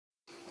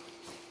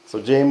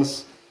So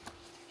James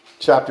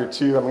chapter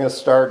 2, I'm going to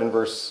start in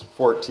verse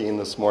 14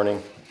 this morning,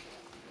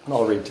 and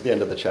I'll read to the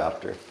end of the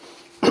chapter.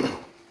 It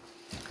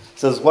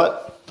says,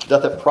 "What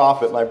doth it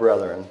profit, my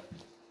brethren,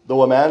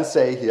 though a man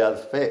say he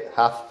hath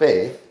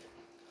faith,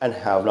 and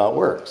have not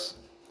works?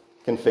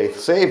 Can faith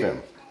save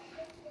him?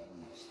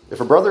 If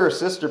a brother or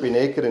sister be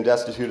naked and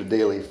destitute of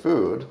daily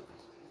food,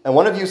 and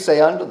one of you say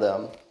unto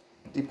them,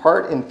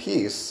 Depart in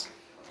peace,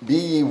 be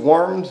ye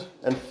warmed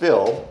and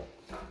filled,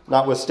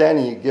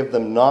 notwithstanding ye give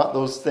them not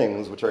those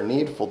things which are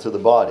needful to the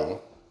body,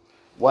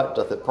 what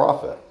doth it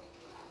profit?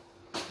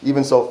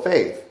 Even so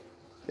faith,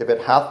 if it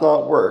hath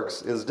not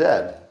works, is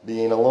dead,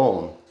 being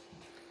alone.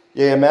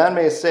 Yea, a man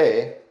may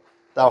say,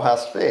 Thou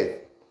hast faith,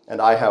 and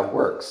I have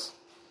works.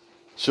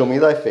 Show me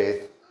thy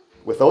faith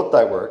without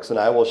thy works, and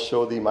I will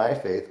show thee my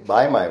faith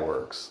by my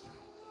works.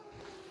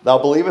 Thou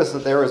believest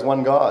that there is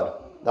one God,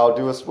 thou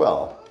doest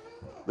well.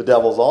 The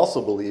devils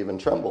also believe and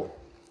tremble.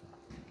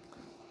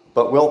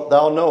 But wilt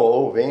thou know,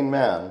 O vain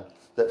man,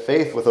 that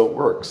faith without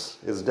works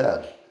is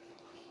dead?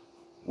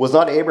 Was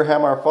not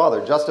Abraham our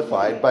father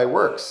justified by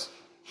works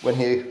when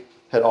he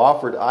had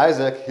offered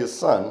Isaac his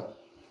son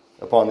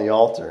upon the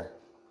altar?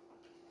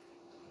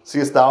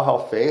 Seest thou how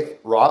faith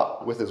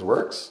wrought with his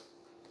works?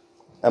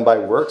 And by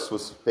works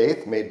was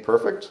faith made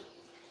perfect?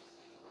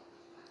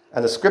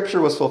 And the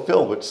scripture was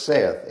fulfilled, which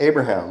saith,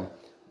 Abraham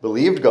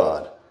believed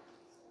God,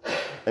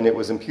 and it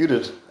was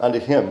imputed unto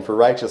him for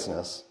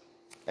righteousness,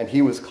 and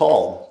he was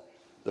called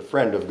the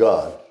friend of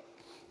God.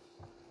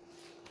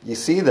 Ye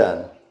see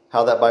then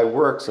how that by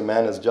works a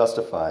man is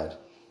justified,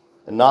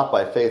 and not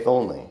by faith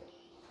only.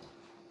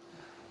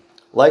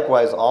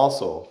 Likewise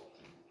also,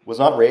 was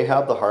not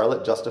Rahab the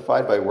harlot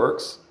justified by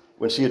works,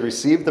 when she had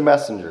received the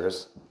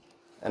messengers,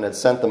 and had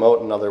sent them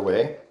out another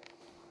way?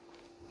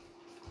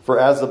 For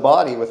as the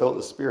body without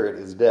the spirit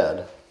is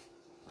dead,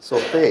 so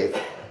faith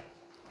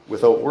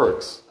without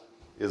works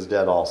is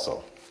dead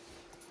also."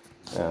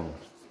 And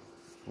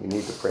we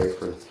need to pray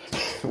for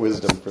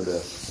wisdom for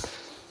this.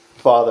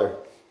 Father,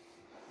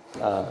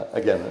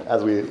 again,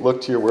 as we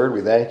look to your word,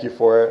 we thank you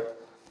for it.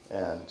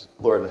 And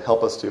Lord,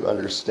 help us to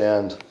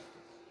understand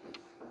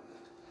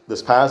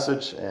this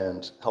passage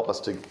and help us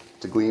to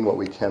glean what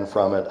we can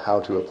from it,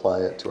 how to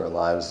apply it to our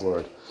lives,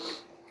 Lord.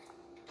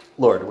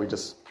 Lord,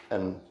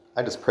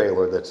 I just pray,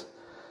 Lord, that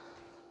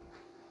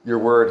your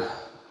word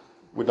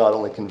would not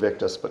only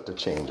convict us, but to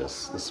change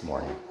us this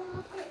morning.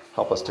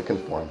 Help us to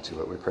conform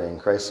to it, we pray in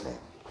Christ's name.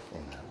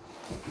 Amen.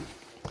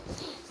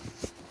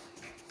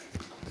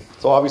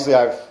 So obviously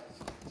I've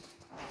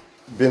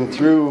been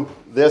through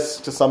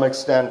this to some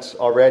extent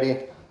already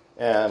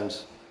and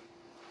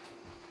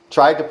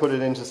tried to put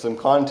it into some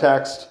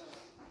context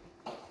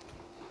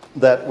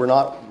that we're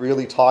not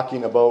really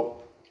talking about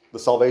the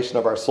salvation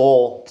of our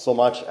soul so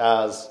much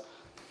as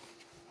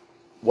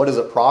what does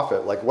it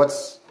profit? Like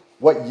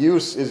what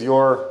use is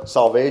your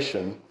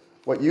salvation?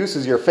 What use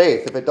is your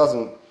faith if it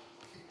doesn't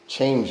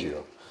change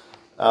you?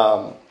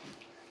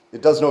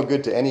 It does no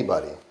good to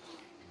anybody.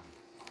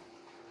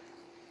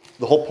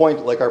 The whole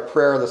point, like our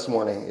prayer this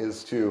morning,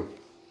 is to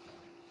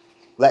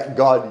let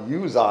God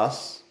use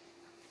us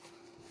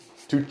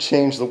to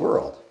change the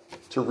world,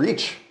 to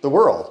reach the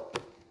world.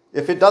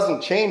 If it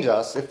doesn't change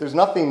us, if there's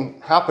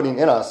nothing happening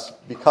in us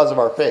because of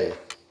our faith,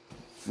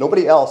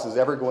 nobody else is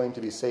ever going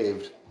to be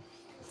saved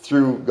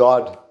through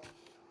God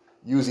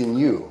using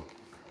you.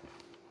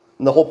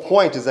 And the whole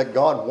point is that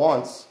God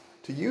wants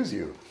to use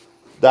you.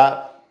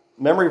 That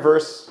memory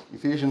verse,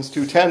 Ephesians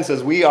 2:10,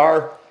 says, "We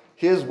are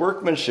his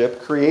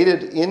workmanship,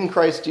 created in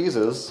Christ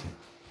Jesus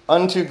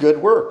unto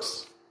good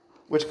works,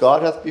 which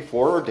God hath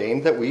before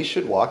ordained that we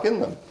should walk in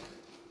them."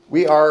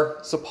 We are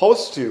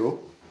supposed to,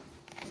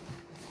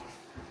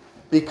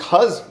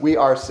 because we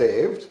are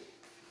saved,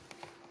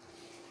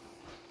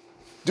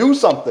 do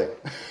something.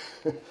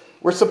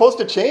 We're supposed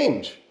to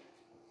change.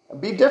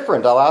 Be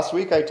different. Last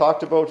week I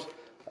talked about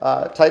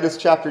Titus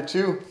chapter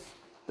 2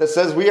 that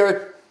says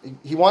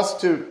he wants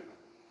to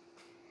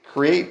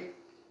create,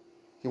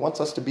 he wants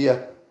us to be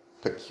a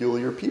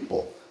peculiar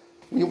people.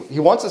 He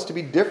wants us to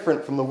be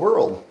different from the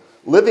world,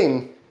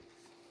 living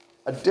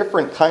a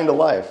different kind of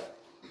life.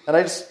 And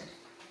I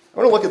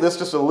want to look at this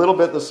just a little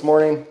bit this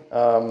morning.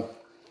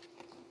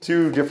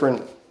 Two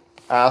different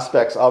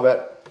aspects of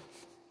it.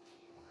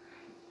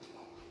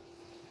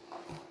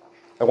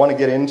 I want to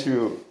get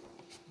into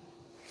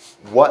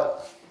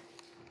what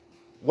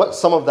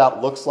some of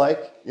that looks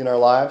like in our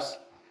lives,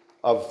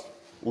 of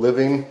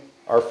living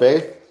our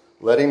faith,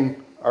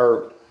 letting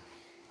our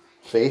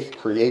faith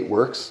create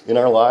works in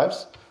our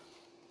lives.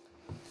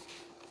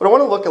 But I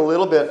want to look a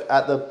little bit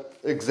at the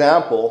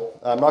example.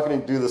 I'm not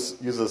going to use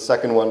the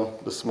second one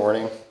this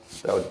morning.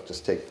 That would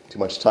just take too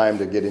much time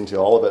to get into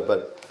all of it.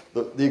 But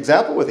the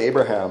example with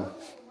Abraham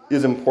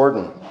is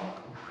important.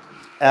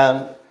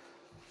 And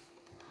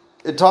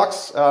it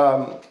talks,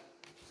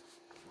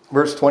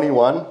 verse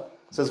 21,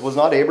 says, "Was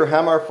not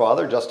Abraham our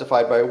father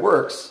justified by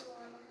works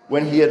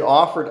when he had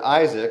offered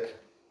Isaac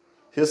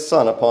his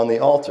son upon the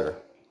altar?"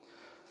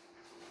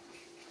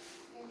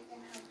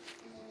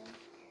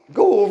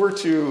 go over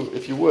to,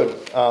 if you would,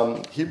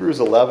 Hebrews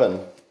 11.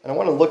 And I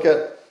want to look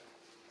at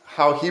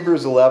how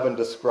Hebrews 11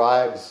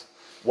 describes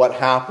what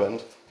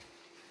happened.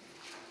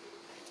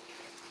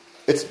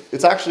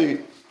 It's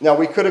actually, now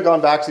we could have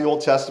gone back to the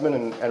Old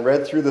Testament and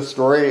read through the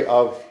story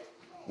of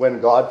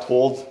when God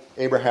told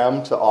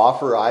Abraham to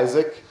offer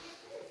Isaac,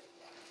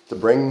 to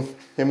bring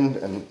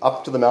him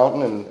up to the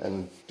mountain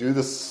and do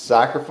this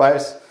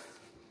sacrifice.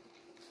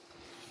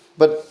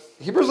 But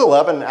Hebrews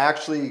 11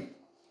 actually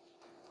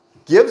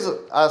gives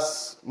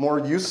us more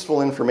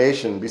useful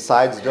information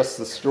besides just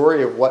the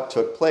story of what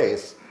took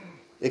place.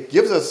 It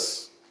gives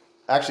us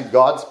actually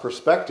God's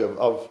perspective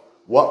of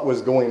what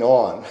was going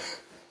on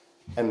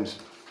and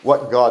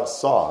what God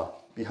saw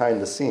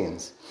behind the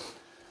scenes.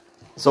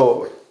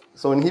 So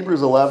in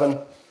Hebrews 11,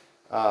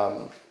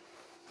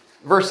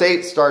 verse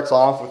 8 starts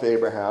off with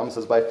Abraham. It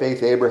says, by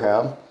faith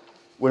Abraham,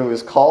 when he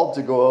was called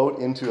to go out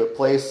into a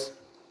place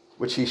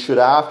which he should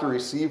after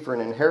receive for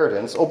an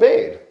inheritance,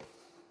 obeyed.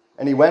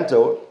 And he went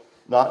out,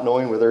 not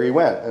knowing whither he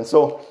went. And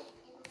so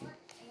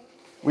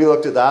we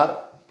looked at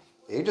that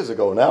ages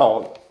ago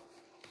now.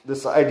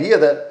 This idea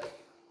that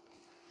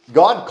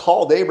God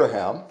called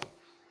Abraham,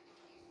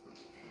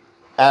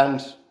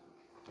 and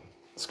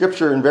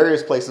Scripture in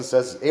various places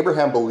says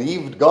Abraham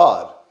believed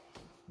God.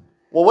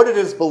 Well, what did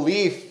his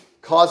belief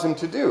cause him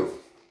to do?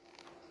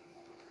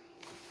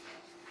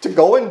 To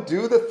go and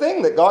do the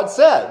thing that God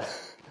said.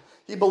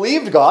 He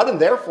believed God, and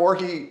therefore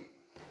he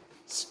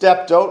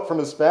stepped out from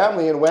his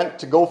family and went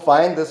to go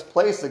find this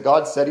place that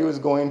God said he was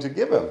going to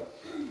give him.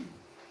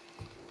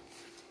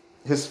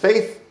 His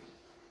faith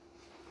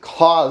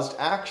caused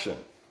action.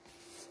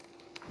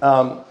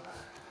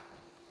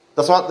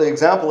 That's not the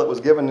example that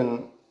was given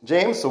in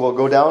James, so we'll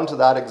go down to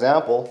that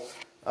example,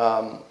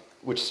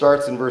 which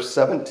starts in verse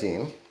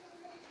 17. It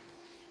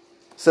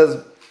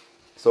says,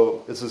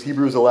 so this is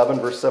Hebrews 11,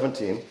 verse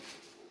 17. It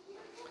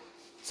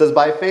says,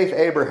 by faith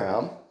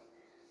Abraham,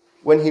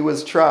 when he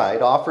was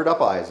tried, offered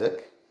up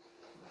Isaac,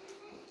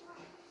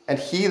 and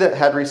he that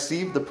had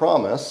received the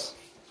promise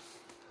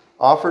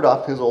offered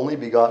up his only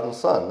begotten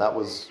son. That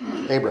was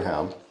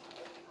Abraham.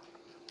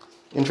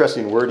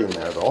 Interesting wording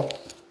there, though.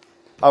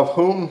 Of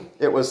whom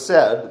it was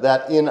said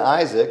that in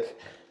Isaac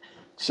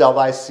shall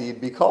thy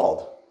seed be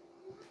called.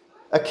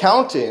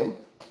 Accounting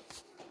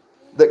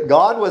that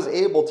God was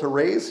able to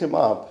raise him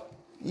up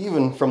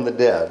even from the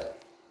dead,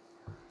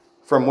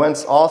 from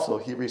whence also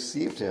he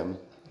received him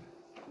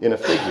in a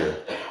figure.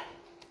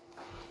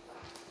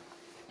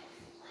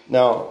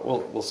 Now,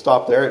 we'll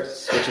stop there. It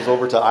switches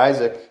over to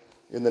Isaac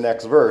in the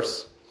next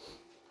verse.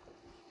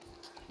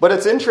 But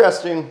it's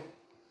interesting.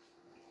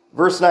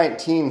 Verse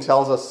 19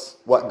 tells us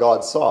what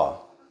God saw.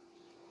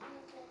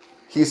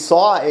 He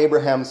saw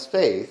Abraham's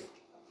faith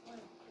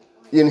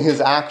in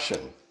his action.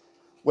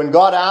 When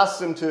God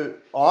asked him to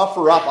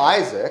offer up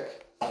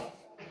Isaac,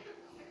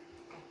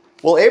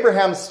 well,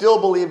 Abraham still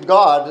believed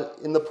God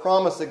in the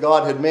promise that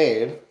God had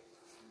made,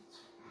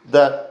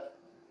 that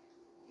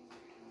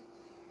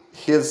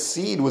his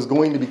seed was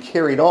going to be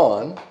carried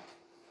on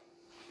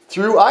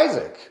through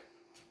Isaac,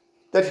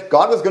 that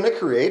God was going to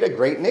create a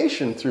great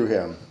nation through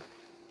him.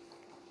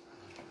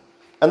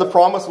 And the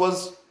promise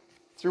was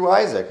through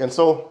Isaac. And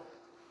so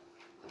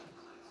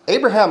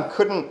Abraham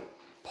couldn't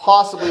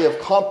possibly have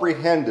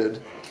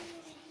comprehended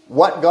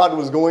what God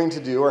was going to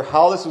do or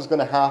how this was going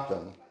to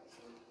happen.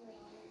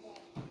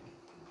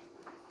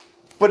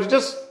 But it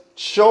just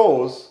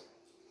shows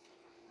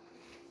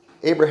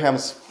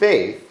Abraham's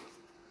faith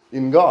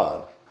in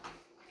God.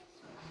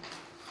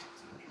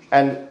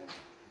 And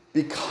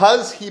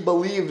because he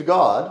believed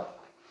God,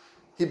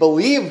 he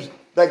believed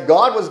that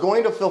God was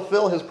going to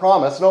fulfill his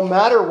promise no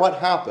matter what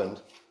happened.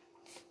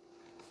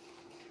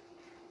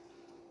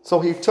 So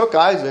he took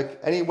Isaac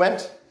and he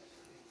went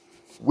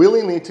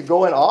willingly to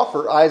go and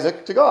offer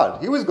Isaac to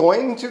God. He was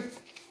going to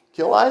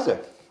kill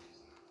Isaac.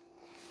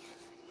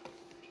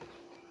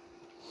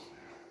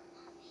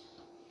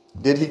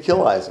 Did he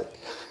kill Isaac?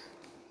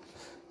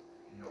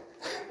 No.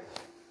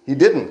 He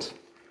didn't.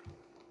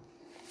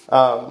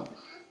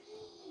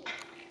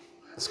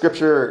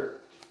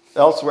 Scripture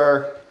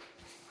elsewhere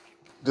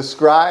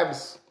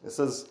describes, it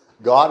says,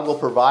 God will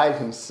provide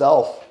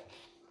himself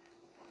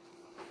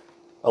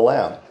a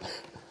lamb.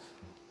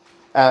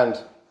 And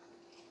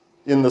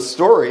in the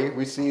story,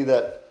 we see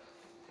that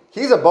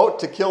he's about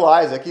to kill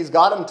Isaac. He's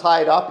got him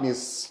tied up and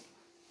he's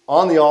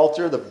on the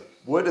altar. The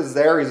wood is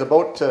there. He's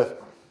about to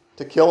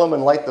kill him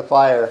and light the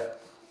fire.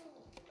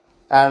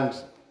 And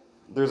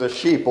there's a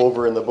sheep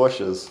over in the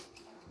bushes.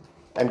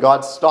 And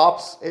God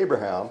stops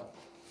Abraham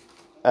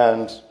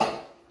and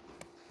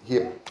he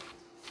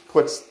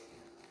puts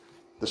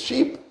the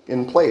sheep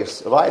in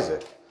place of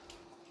Isaac.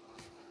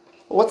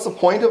 What's the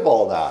point of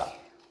all that?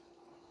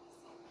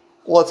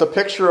 Well, it's a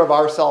picture of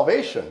our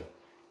salvation.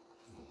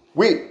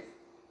 We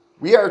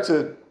are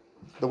to,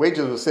 the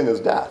wages of sin is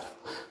death,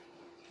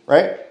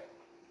 right?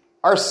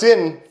 Our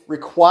sin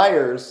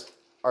requires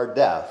our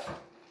death.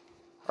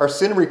 Our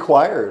sin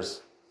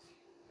requires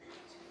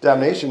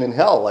damnation in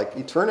hell, like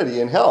eternity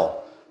in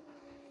hell.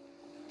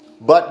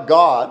 But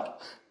God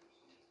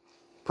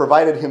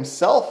provided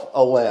himself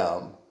a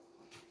lamb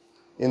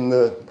in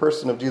the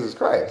person of Jesus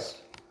Christ.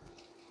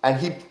 And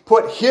he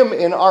put him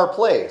in our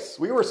place.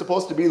 We were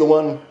supposed to be the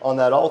one on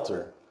that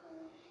altar.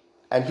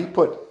 And he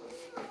put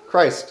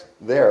Christ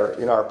there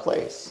in our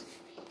place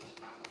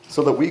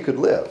so that we could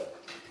live.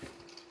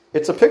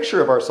 It's a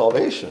picture of our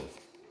salvation.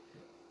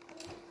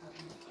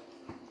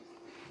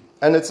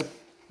 And it's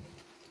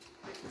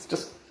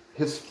just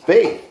his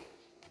faith.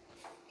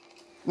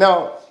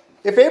 Now,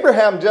 if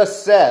Abraham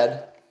just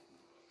said,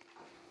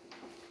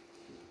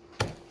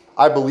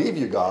 I believe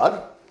you,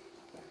 God,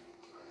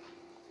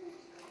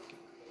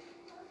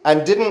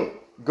 and didn't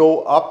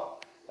go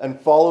up and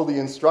follow the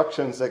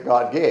instructions that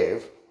God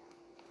gave,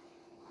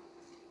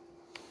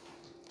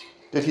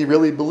 did he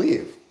really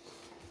believe?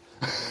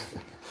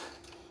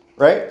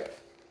 Right?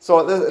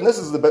 So this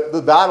is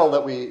the battle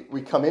that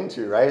we come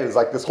into, right? It's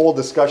like this whole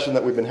discussion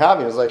that we've been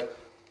having is like,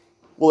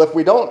 well, if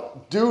we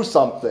don't do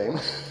something,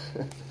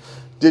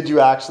 did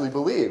you actually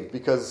believe?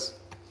 Because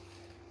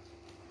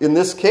in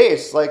this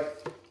case,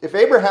 like, if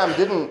Abraham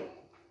didn't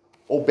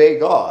obey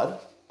God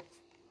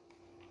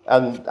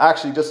and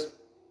actually just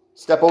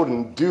step out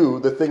and do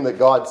the thing that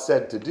God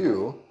said to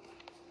do,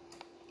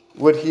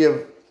 would he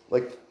have,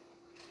 like,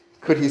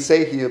 could he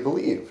say he had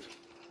believed?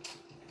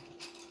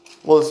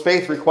 Well, his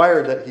faith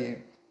required that he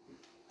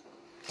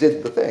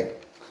did the thing.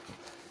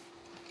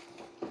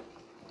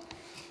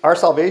 Our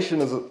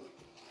salvation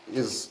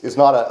is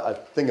not a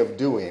thing of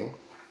doing.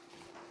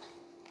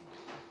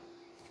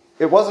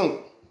 It wasn't,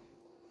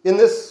 in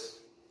this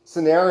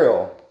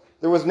scenario,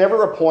 there was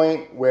never a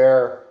point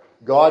where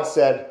God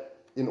said,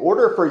 in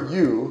order for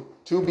you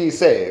to be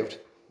saved,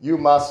 you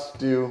must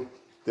do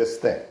this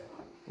thing,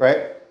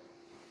 right?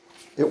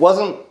 It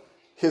wasn't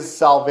his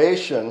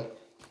salvation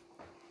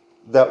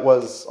that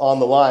was on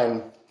the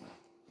line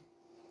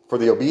for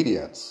the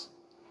obedience.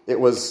 It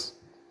was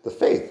the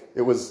faith.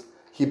 It was,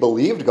 he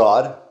believed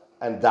God,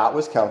 and that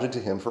was counted to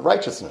him for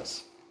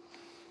righteousness.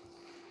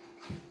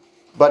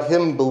 But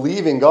him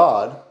believing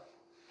God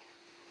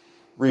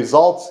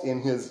results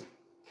in his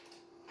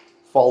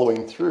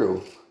following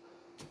through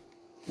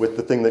with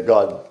the thing that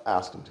God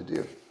asked him to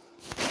do.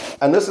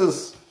 And this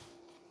is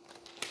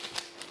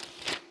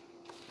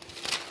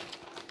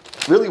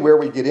really where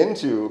we get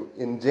into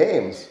in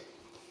James.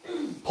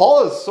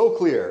 Paul is so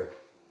clear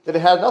that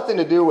it had nothing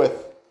to do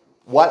with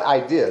what I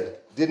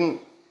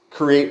didn't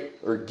create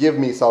or give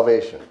me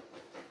salvation.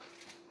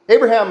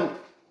 Abraham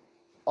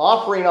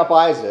offering up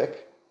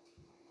Isaac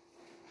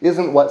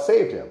isn't what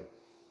saved him.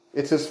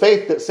 It's his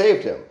faith that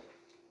saved him.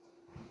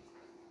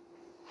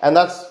 And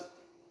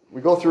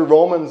we go through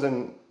Romans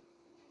and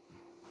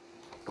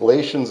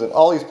Galatians and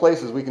all these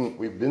places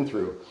we've been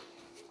through.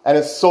 And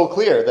it's so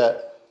clear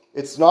that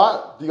it's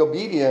not the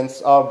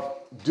obedience of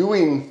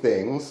doing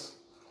things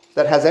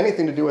that has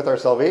anything to do with our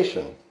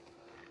salvation.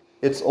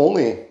 It's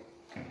only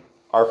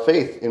our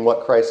faith in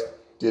what Christ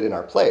did in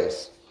our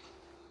place.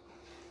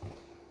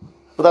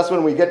 But that's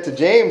when we get to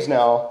James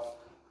now.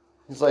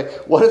 He's like,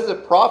 what does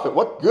it profit?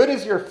 What good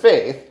is your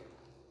faith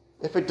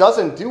if it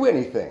doesn't do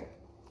anything?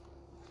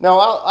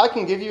 Now, I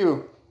can give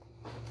you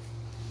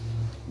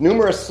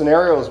numerous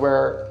scenarios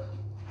where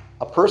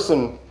a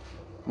person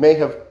may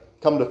have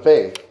come to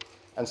faith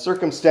and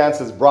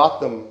circumstances brought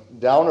them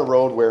down a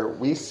road where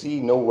we see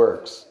no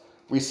works.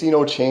 We see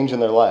no change in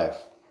their life.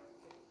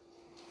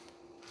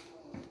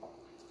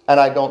 And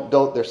I don't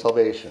doubt their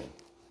salvation.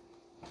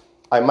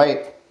 I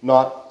might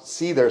not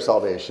see their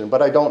salvation,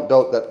 but I don't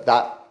doubt that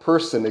that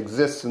person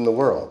exists in the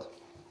world.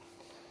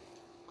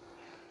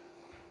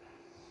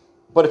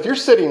 But if you're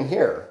sitting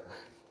here,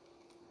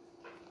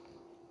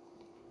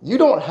 you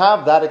don't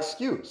have that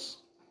excuse.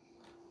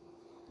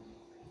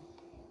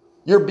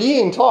 You're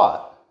being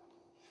taught.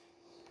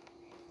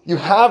 You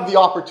have the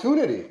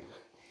opportunity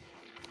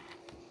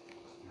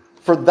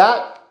for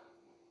that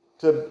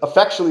to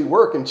effectually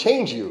work and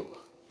change you.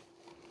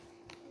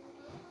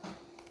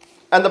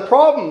 And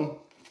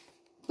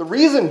the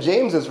reason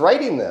James is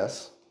writing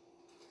this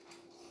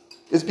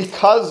is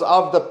because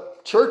of the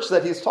church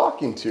that he's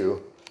talking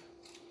to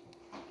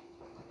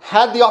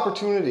had the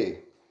opportunity.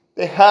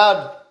 They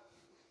had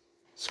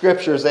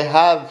scriptures, they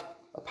have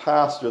a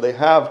pastor, they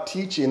have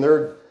teaching,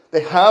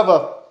 they have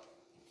a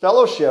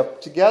fellowship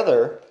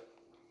together.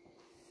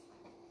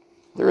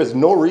 There is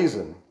no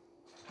reason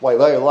why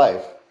their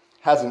life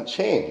hasn't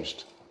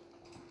changed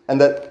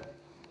and that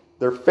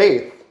their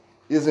faith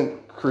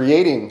isn't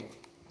creating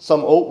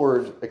some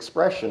outward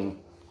expression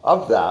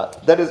of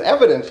that is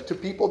evident to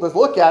people to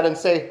look at and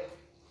say,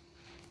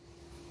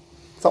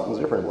 something's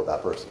different about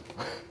that person.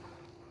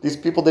 These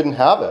people didn't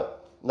have it.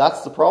 And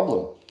that's the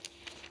problem.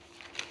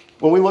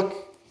 When we look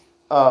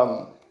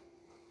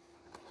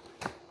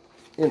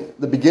in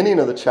the beginning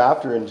of the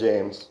chapter in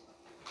James,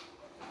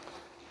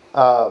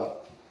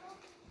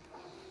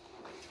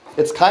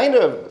 it's kind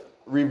of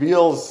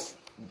reveals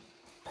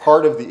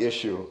part of the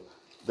issue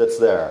that's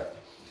there.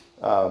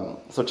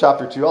 So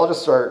chapter 2, I'll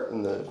just start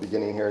in the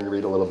beginning here and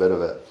read a little bit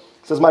of it.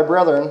 It says, "My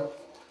brethren,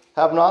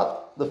 have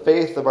not the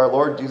faith of our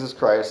Lord Jesus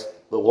Christ,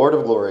 the Lord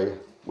of glory,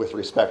 with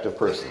respect of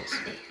persons.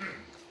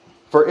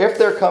 For if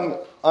there come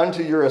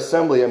unto your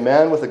assembly a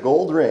man with a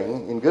gold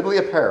ring in goodly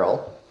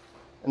apparel,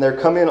 and there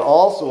come in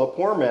also a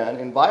poor man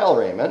in vile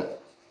raiment,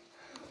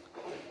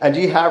 and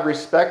ye have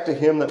respect to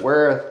him that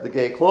weareth the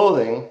gay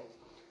clothing,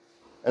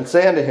 and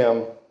say unto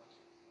him,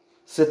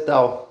 sit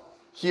thou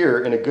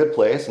here in a good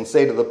place, and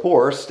say to the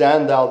poor,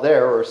 stand thou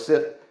there, or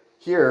sit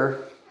here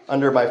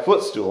under my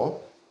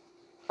footstool,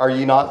 are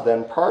ye not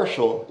then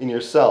partial in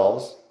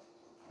yourselves,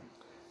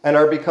 and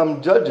are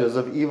become judges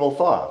of evil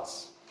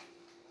thoughts?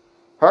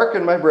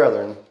 Hearken, my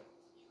beloved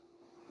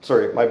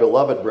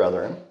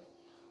brethren,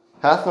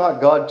 hath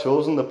not God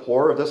chosen the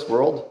poor of this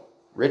world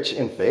rich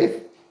in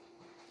faith,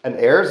 and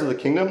heirs of the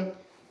kingdom,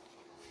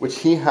 which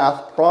he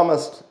hath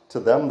promised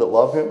to them that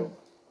love him?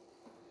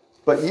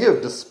 But ye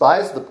have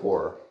despised the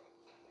poor.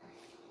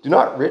 Do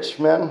not rich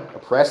men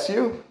oppress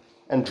you,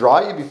 and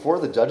draw you before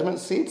the judgment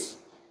seats?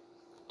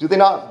 Do they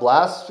not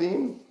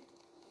blaspheme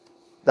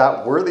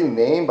that worthy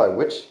name by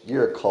which ye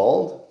are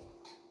called?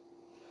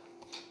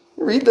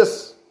 Read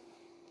this.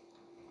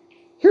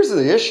 Here's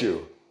the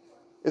issue.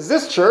 Is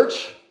this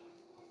church?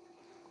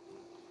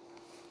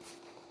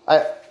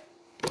 I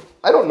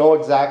don't know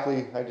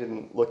exactly. I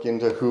didn't look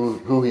into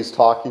who he's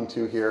talking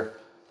to here.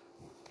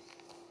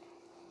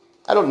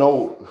 I don't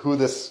know who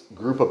this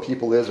group of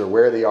people is or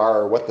where they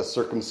are or what the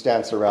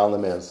circumstance around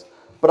them is.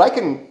 But I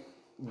can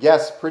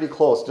guess pretty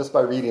close just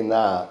by reading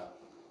that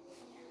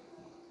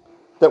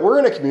we're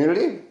in a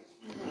community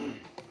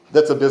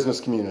that's a business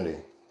community.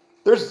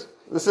 This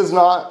is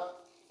not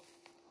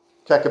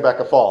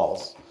Kekabeka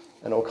Falls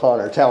and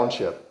O'Connor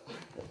Township.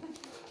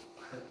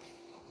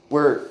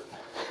 We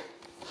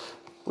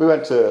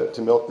went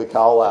to milk the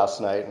cow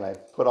last night, and I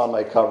put on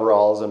my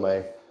coveralls and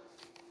my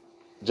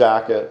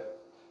jacket,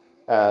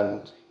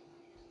 and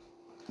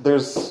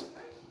there's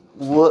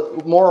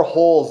more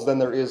holes than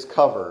there is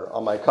cover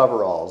on my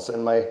coveralls,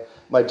 and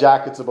my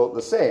jacket's about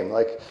the same.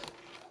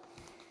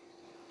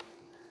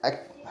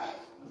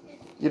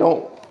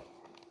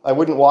 I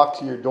wouldn't walk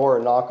to your door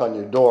and knock on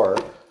your door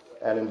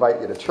and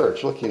invite you to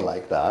church looking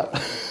like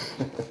that.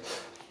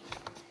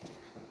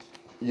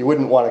 You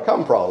wouldn't want to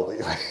come probably.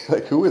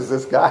 Like, who is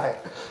this guy?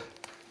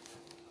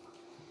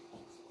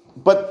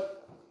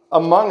 But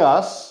among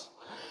us,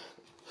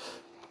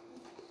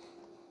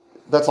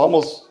 that's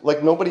almost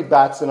like nobody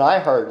bats an eye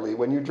hardly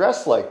when you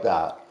dress like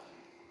that.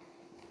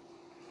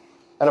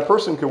 And a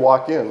person could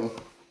walk in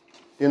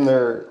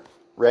their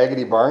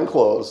raggedy barn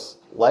clothes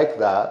like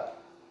that,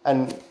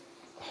 and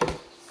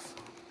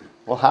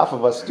well, half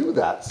of us do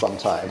that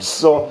sometimes.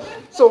 So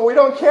we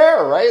don't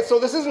care, right? So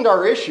this isn't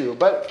our issue,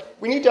 but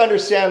we need to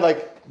understand,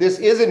 like, this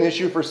is an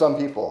issue for some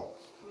people.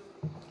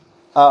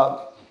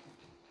 I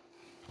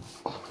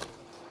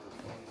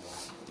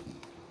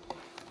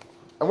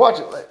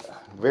watched a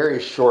very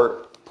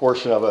short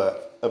portion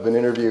of an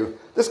interview.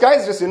 This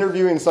guy's just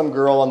interviewing some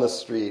girl on the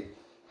street,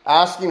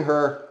 asking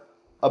her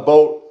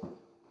about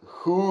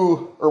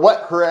who or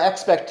what her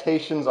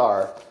expectations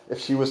are if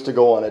she was to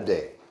go on a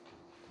date.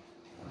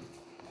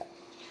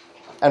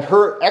 And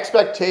her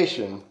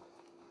expectation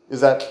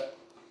is that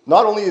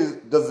not only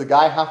does the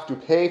guy have to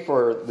pay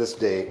for this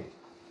date,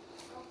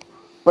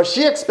 but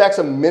she expects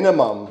a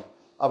minimum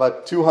of a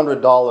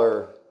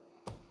 $200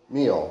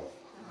 meal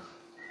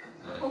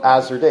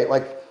as her date.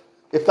 Like,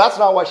 if that's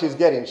not what she's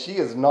getting, she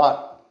is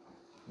not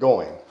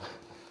going.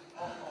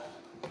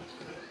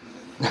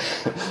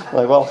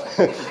 Like, well,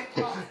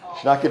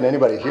 she's not getting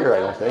anybody here, I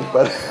don't think.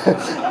 But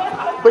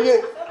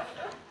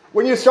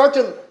when you start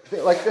to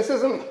think, like,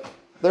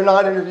 they're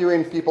not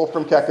interviewing people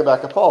from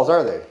Kekabeka Falls,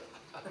 are they?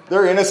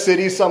 They're in a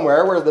city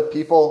somewhere where the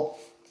people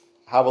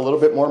have a little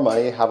bit more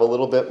money, have a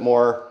little bit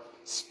more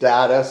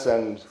status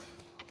and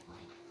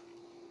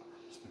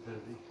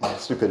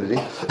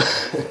stupidity.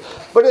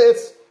 But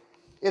it's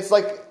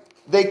like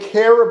they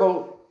care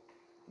about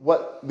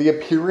what the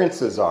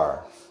appearances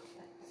are.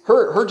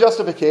 Her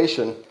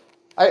justification,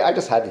 I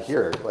just had to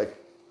hear it. Like,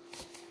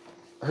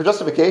 her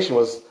justification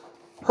was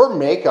her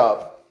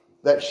makeup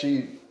that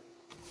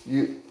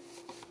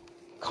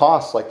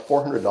costs like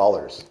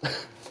 $400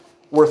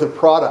 worth of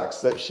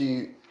products that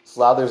she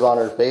slathers on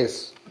her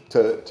face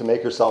to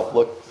make herself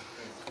look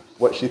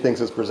what she thinks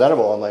is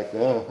presentable. I'm like,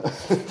 yeah.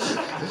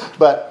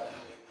 But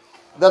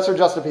that's her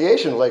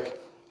justification. Like,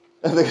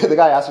 the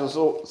guy asked her,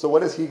 so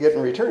what does he get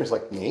in return? He's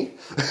like, me?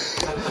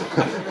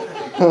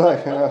 I'm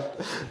like, oh,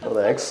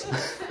 thanks.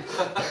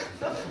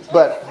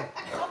 But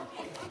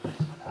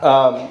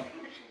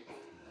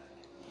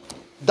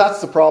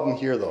that's the problem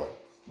here, though.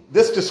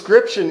 This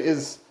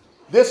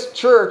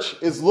church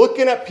is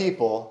looking at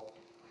people,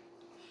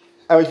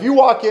 and if you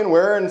walk in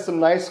wearing some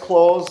nice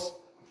clothes,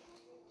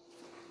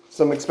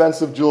 some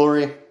expensive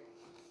jewelry,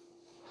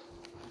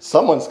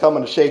 someone's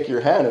coming to shake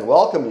your hand and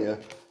welcome you.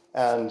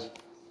 And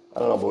I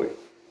don't know, but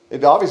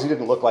it obviously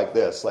didn't look like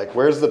this. Like,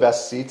 where's the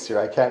best seats here?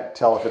 I can't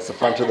tell if it's the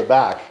front or the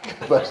back.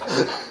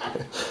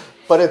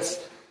 But it's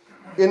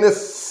in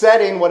this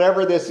setting,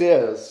 whatever this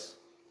is,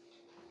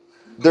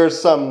 there's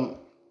some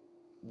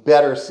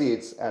better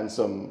seats and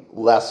some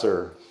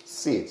lesser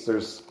seats.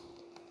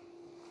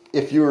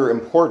 if you're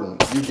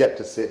important, you get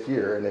to sit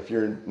here, and if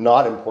you're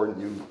not important,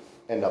 you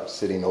end up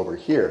sitting over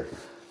here.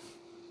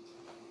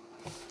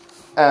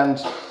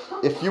 And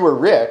if you were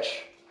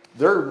rich,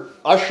 they're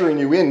ushering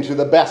you into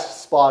the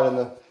best spot in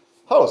the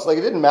house. Like,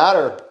 it didn't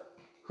matter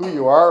who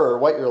you are or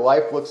what your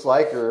life looks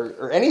like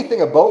or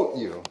anything about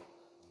you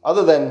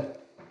other than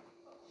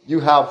you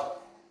have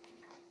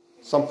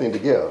something to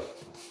give.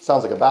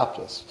 Sounds like a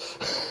Baptist.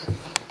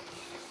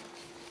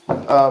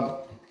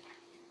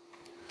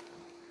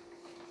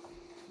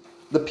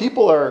 The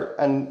people are,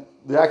 and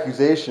the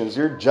accusations,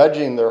 you're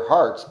judging their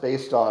hearts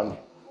based on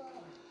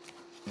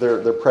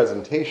their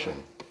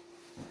presentation.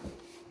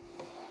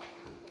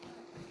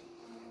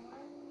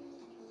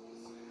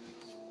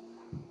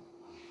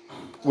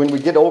 When we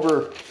get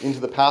over into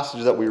the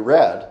passage that we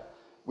read,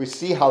 we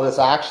see how this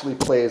actually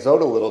plays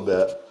out a little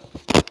bit.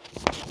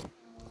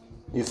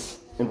 He's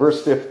in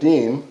verse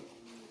 15.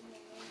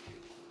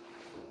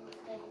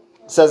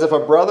 It says, if a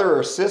brother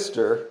or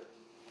sister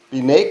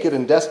be naked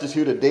and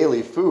destitute of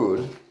daily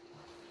food,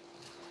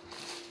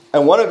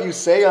 and one of you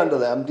say unto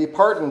them,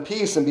 depart in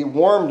peace and be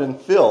warmed and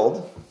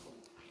filled,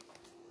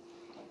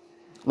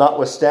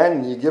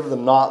 notwithstanding you give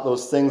them not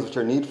those things which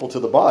are needful to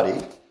the body,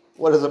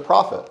 what does it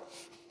profit?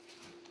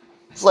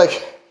 It's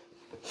like,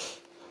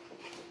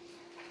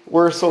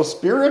 we're so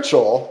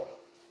spiritual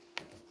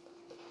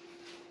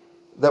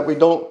that we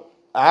don't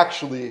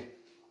actually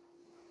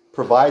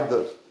provide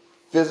the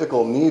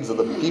physical needs of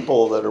the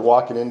people that are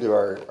walking into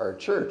our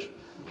church.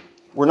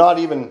 We're not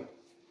even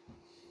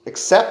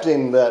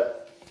accepting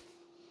that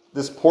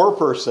this poor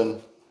person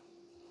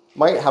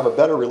might have a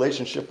better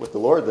relationship with the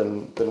Lord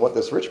than what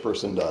this rich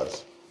person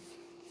does.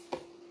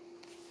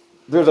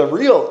 There's a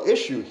real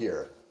issue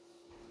here.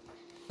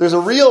 There's a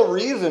real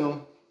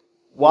reason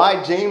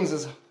why James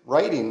is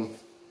writing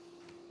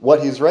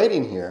what he's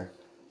writing here,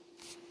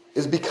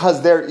 is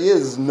because there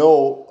is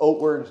no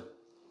outward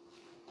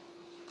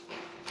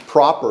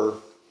proper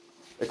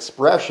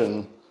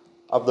expression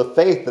of the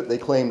faith that they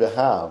claim to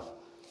have.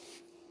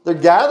 They're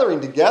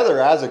gathering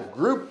together as a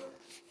group,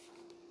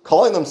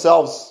 calling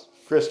themselves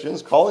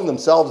Christians, calling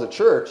themselves a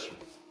church,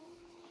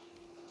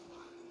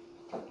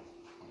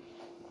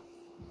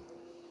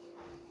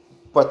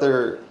 but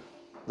they're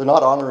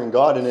not honoring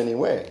God in any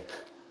way.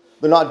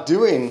 They're not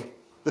doing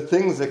the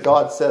things that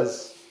God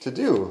says to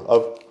do,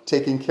 of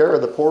taking care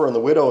of the poor and the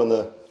widow and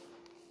the,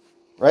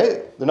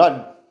 right?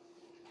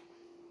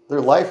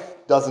 Their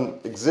life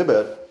doesn't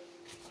exhibit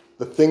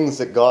the things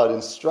that God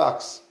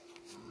instructs.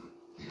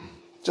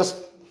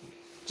 Just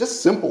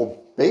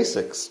simple,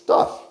 basic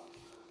stuff.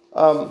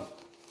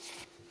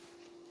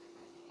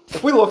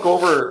 If we look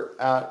over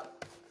at,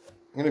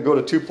 I'm going to go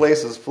to two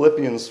places,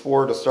 Philippians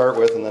 4 to start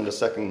with, and then to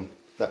 2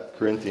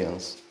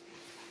 Corinthians.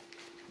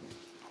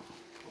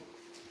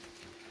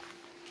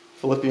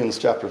 Philippians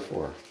chapter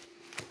 4.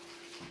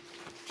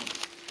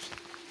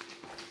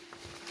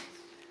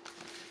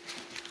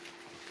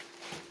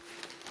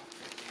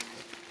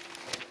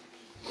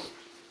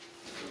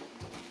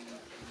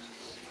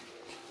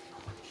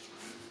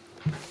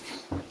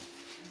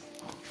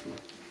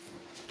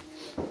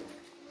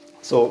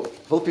 So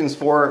Philippians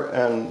 4,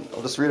 and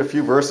I'll just read a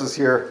few verses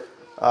here,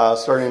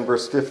 starting in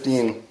verse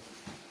 15.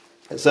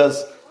 It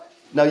says,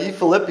 now ye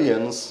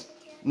Philippians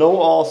know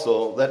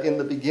also that in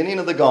the beginning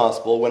of the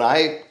gospel, when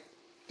I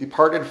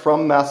departed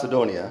from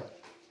Macedonia,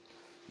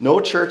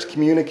 no church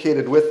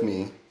communicated with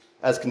me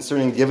as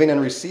concerning giving and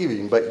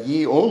receiving, but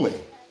ye only.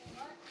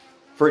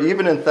 For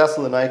even in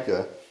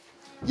Thessalonica,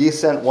 ye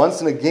sent once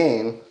and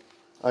again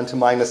unto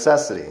my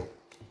necessity.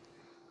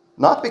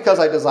 Not because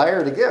I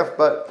desire to give,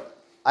 but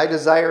I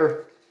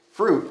desire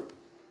fruit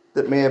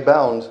that may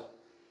abound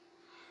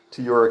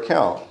to your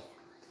account.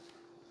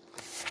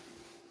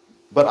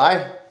 But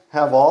I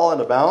have all and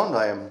abound,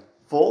 I am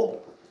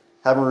full,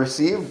 having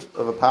received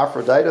of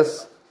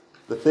Epaphroditus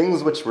the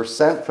things which were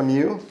sent from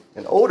you,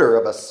 an odor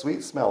of a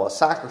sweet smell, a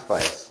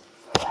sacrifice,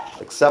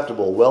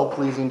 acceptable,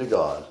 well-pleasing to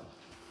God.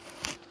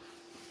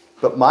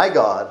 But my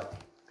God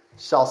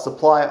shall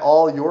supply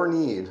all your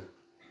need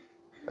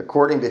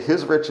according to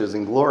his riches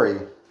and glory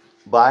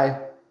by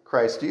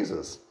Christ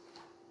Jesus.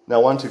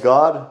 Now unto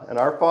God and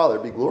our Father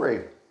be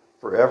glory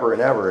forever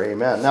and ever.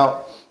 Amen.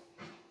 Now,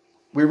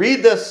 we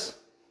read this,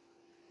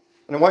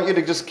 and I want you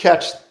to just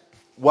catch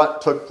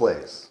what took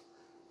place.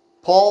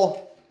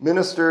 Paul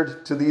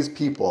ministered to these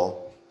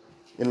people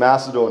in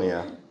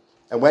Macedonia,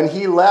 and when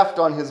he left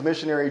on his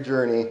missionary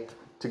journey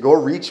to go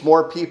reach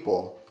more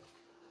people,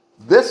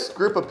 this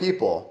group of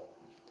people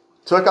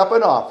took up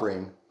an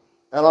offering,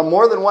 and on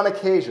more than one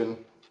occasion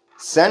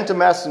sent a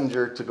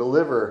messenger to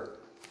deliver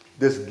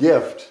this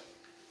gift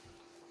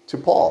to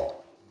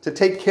Paul, to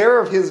take care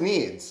of his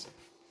needs.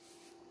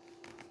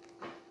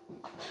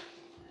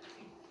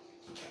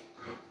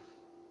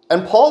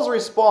 And Paul's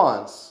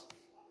response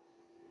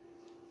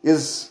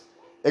is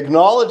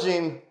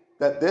acknowledging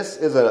that this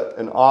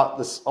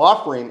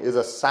offering is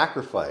a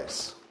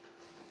sacrifice.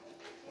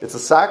 It's a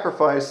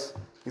sacrifice.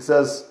 He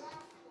says,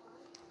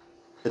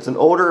 it's an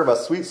odor of a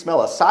sweet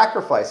smell, a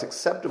sacrifice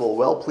acceptable,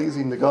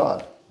 well-pleasing to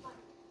God.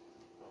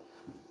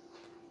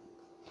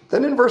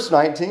 Then in verse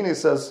 19 he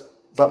says,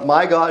 but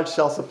my God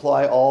shall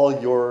supply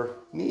all your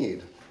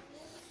need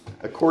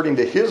according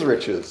to his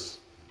riches.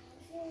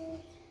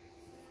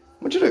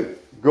 I want you to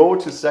go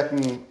to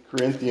 2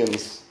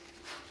 Corinthians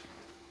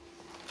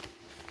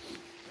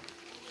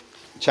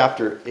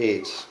chapter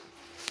 8.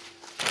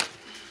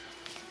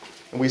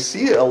 And we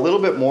see a little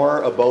bit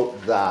more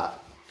about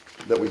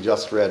that we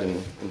just read in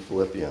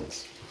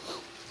Philippians.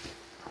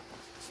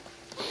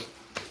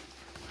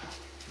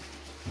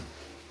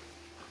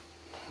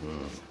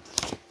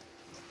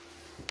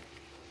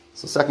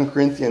 So 2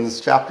 Corinthians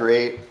chapter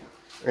 8,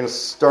 we're going to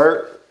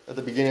start at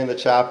the beginning of the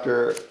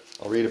chapter.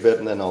 I'll read a bit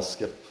and then I'll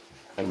skip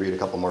and read a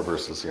couple more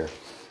verses here.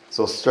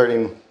 So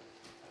starting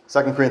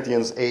 2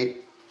 Corinthians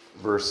 8,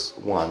 verse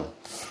 1. It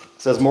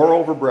says,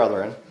 moreover,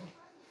 brethren,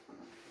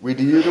 we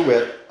do you the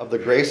wit of the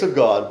grace of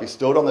God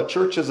bestowed on the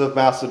churches of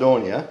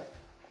Macedonia.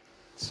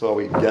 So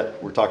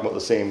we're talking about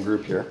the same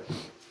group here.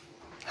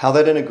 How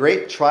that in a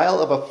great trial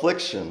of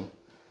affliction,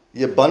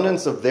 the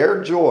abundance of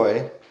their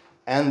joy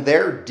and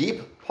their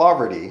deep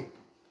poverty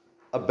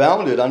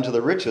abounded unto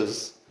the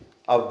riches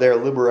of their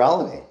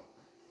liberality.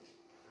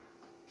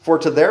 For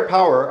to their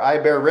power I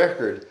bear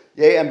record,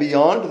 yea, and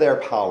beyond their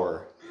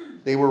power,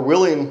 they were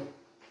willing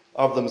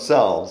of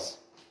themselves,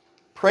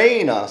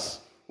 praying us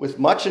with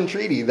much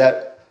entreaty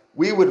that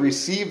we would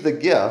receive the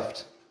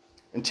gift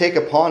and take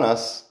upon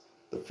us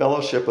the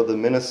fellowship of the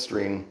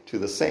ministering to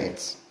the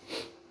saints.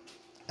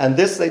 And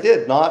this they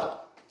did,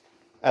 not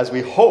as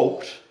we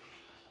hoped,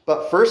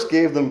 but first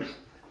gave them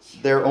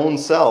their own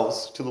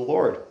selves to the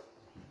Lord,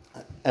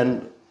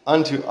 and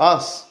unto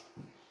us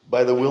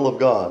by the will of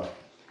God,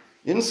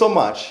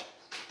 insomuch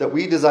that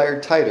we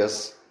desired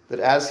Titus, that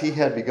as he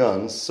had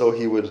begun, so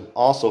he would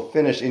also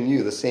finish in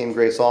you the same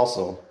grace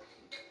also.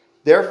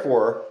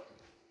 Therefore,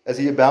 as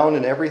ye abound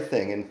in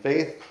everything, in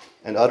faith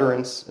and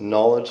utterance and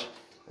knowledge,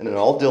 and in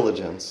all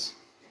diligence,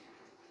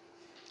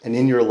 and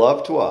in your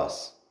love to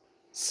us,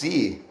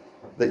 see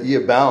that ye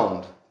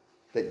abound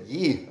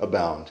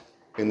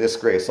in this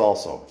grace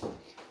also.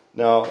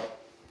 Now,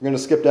 we're going to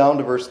skip down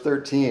to verse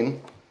 13.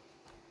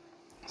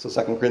 So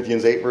 2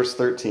 Corinthians 8, verse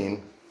 13.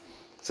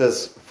 It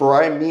says,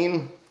 for I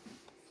mean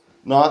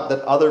not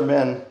that other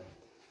men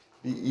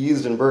be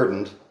eased and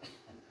burdened,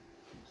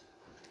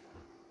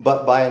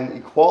 but by an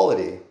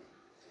equality,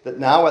 that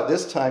now at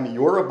this time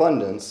your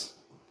abundance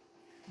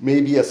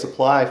may be a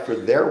supply for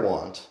their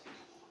want,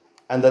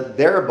 and that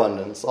their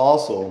abundance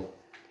also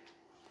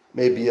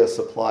may be a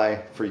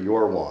supply for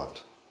your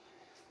want,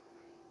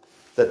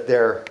 that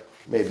there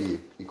may be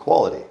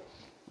equality.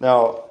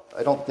 Now,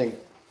 I don't think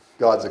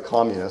God's a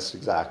communist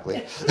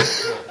exactly.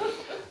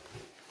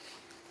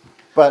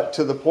 But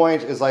to the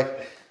point is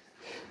like,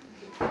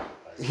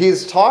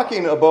 he's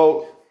talking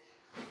about,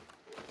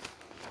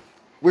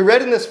 we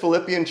read in this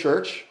Philippian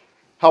church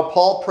how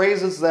Paul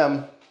praises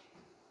them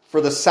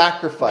for the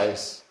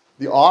sacrifice,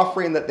 the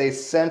offering that they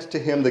sent to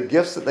him, the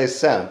gifts that they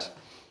sent.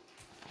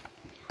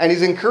 And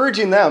he's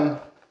encouraging them,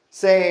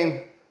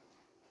 saying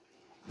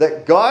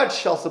that God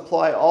shall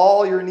supply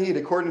all your need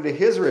according to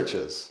his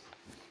riches.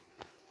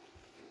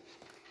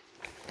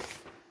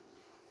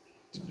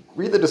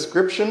 Read the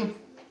description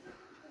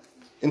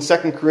in 2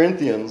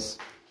 Corinthians.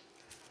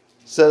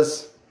 It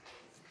says,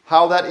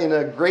 how that in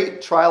a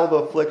great trial of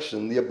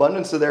affliction, the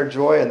abundance of their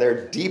joy and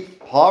their deep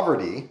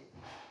poverty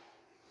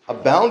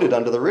abounded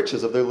unto the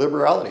riches of their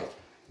liberality.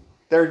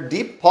 Their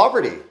deep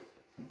poverty.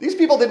 These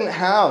people didn't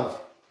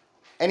have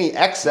any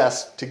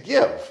excess to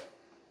give.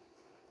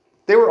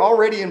 They were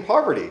already in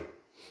poverty.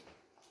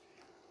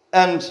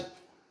 And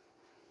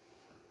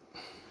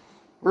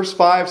verse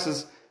 5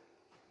 says,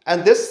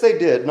 and this they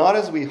did, not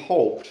as we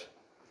hoped,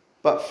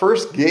 but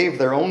first gave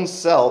their own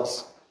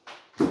selves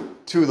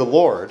to the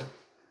Lord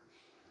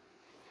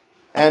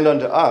and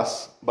unto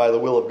us by the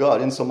will of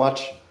God,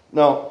 insomuch.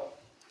 Now,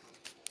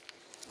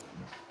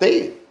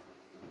 they're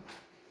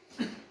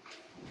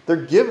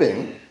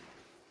giving.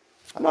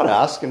 I'm not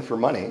asking for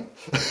money.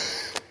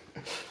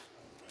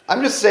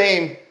 I'm just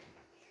saying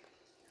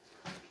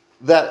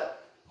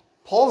that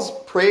Paul's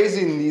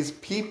praising these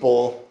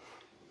people,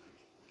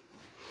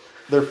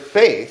 their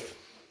faith,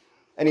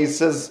 and he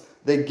says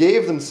they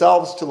gave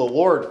themselves to the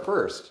Lord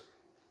first.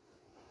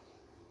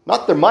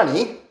 Not their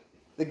money.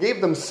 They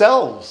gave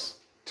themselves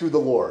to the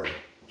Lord.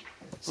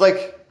 It's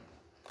like,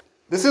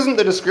 this isn't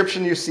the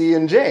description you see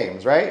in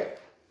James, right?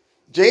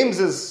 James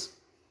is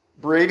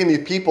berating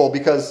these people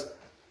because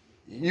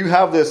you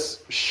have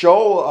this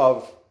show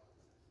of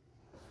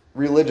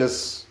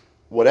religious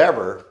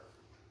whatever,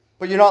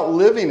 but you're not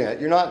living it.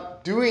 You're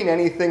not doing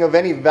anything of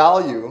any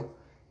value,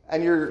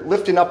 and you're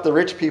lifting up the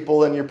rich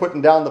people and you're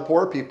putting down the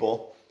poor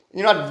people.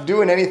 You're not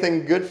doing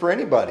anything good for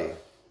anybody.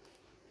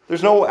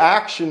 There's no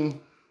action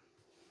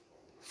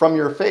from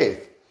your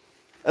faith.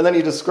 And then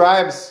he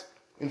describes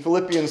in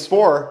Philippians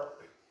 4,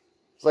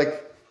 it's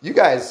like, you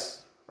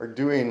guys are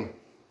doing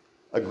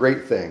a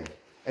great thing.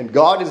 And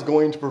God is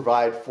going to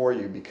provide for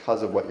you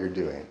because of what you're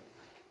doing.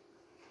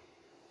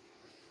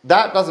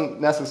 That doesn't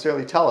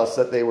necessarily tell us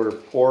that they were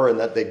poor and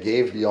that they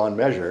gave beyond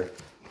measure.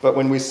 But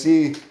when we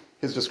see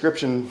his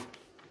description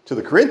to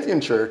the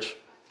Corinthian church,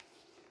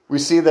 we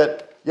see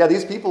that, yeah,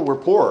 these people were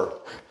poor.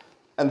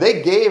 And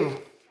they gave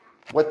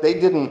what they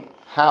didn't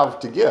have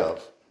to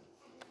give.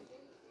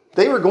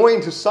 They were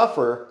going to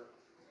suffer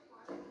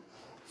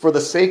for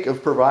the sake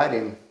of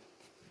providing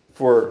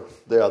for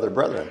the other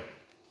brethren.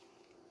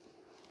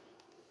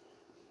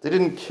 They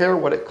didn't care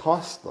what it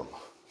cost them.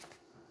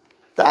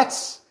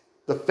 That's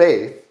the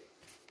faith.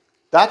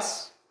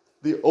 That's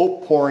the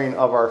outpouring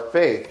of our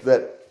faith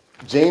that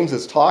James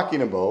is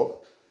talking about,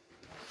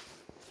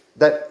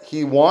 that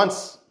he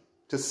wants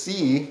to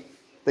see,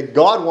 that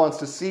God wants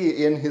to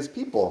see in his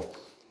people.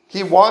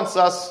 He wants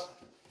us,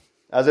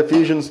 as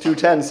Ephesians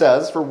 2:10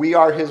 says, for we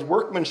are his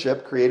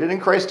workmanship created in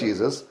Christ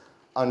Jesus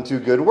unto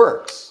good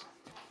works.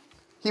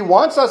 He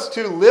wants us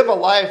to live a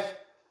life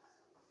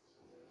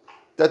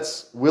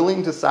that's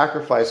willing to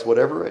sacrifice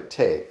whatever it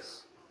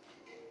takes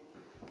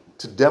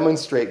to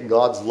demonstrate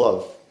God's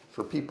love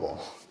for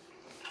people.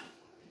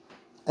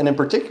 And in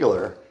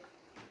particular,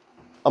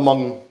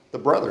 among the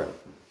brethren.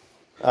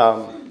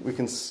 We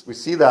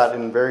see that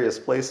in various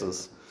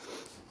places.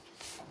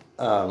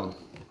 I'm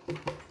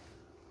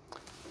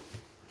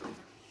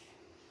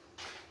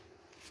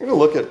going to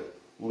look at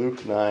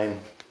Luke 9.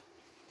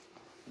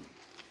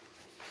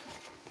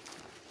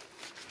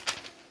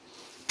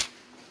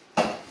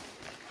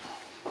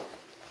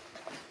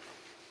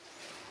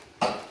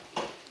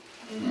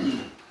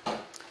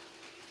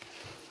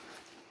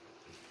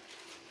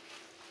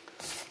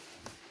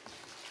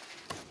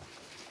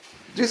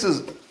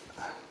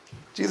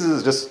 Jesus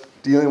is just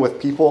dealing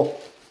with people.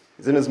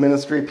 He's in his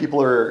ministry.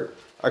 People are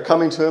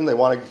coming to him. They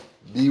want to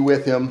be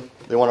with him.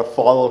 They want to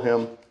follow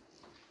him.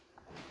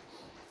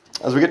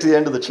 As we get to the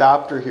end of the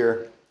chapter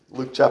here,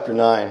 Luke chapter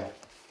 9,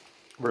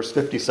 verse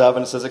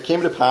 57, it says, "It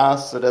came to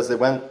pass that as they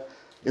went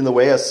in the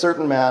way, a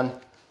certain man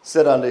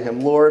said unto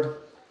him, Lord,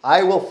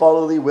 I will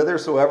follow thee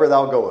whithersoever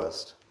thou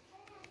goest.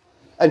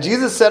 And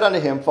Jesus said unto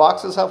him,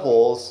 Foxes have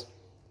holes,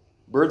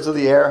 birds of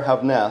the air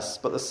have nests,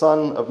 but the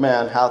Son of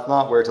Man hath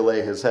not where to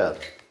lay his head."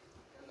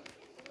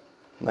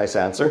 Nice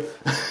answer.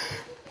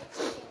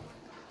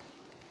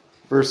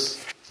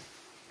 Verse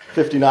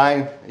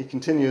 59, he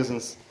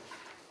continues,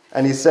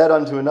 and he said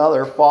unto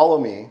another, Follow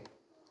me.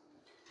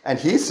 And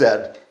he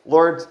said,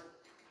 Lord,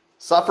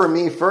 suffer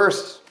me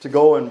first to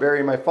go and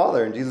bury my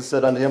father. And Jesus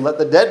said unto him, Let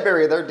the dead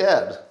bury their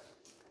dead,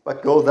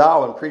 but go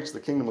thou and preach the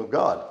kingdom of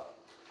God.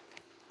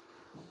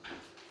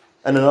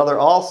 And another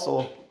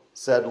also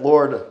said,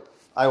 Lord,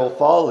 I will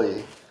follow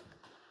thee,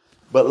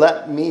 but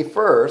let me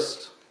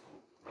first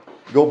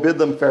go bid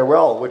them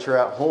farewell, which are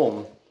at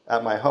home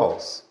at my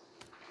house.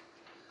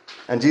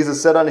 And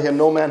Jesus said unto him,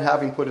 No man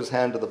having put his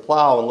hand to the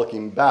plow and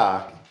looking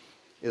back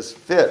is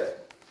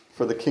fit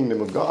for the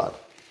kingdom of God.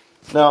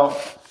 Now,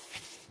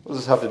 what does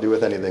this have to do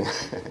with anything?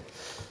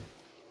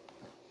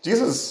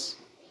 Jesus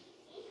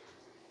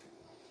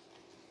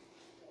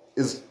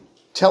is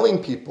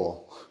telling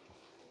people,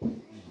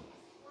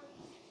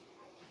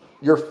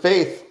 your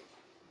faith,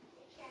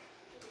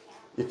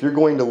 if you're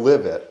going to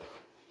live it,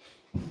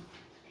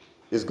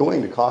 is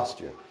going to cost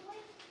you.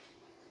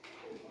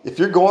 If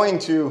you're going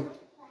to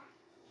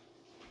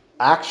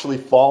actually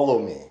follow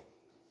me,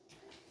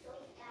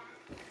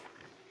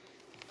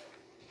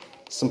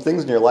 some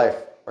things in your life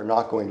are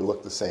not going to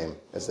look the same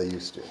as they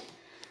used to.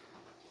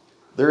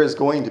 There is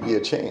going to be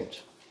a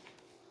change.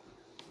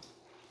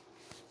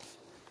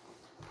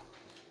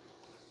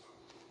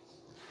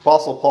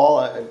 Apostle Paul,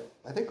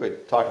 I think we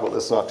talked about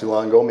this not too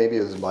long ago, maybe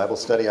it was a Bible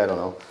study, I don't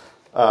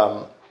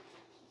know.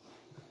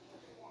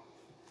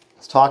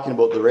 He's talking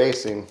about the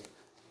racing,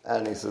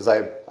 and he says,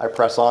 I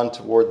press on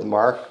toward the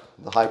mark,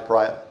 the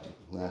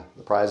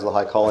prize of the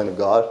high calling of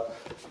God.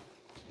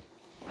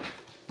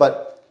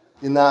 But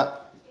in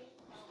that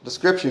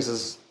description, he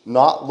says,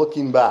 not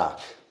looking back,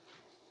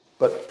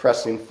 but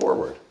pressing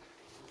forward.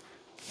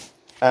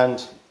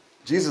 And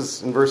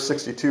Jesus, in verse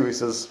 62, he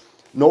says,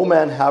 No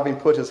man having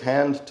put his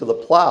hand to the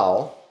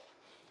plow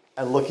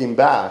and looking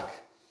back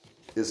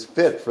is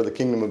fit for the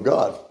kingdom of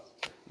God.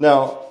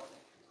 Now,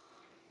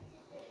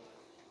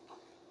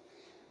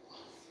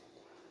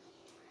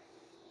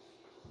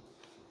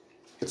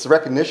 it's a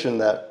recognition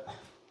that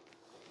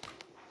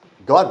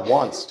God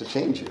wants to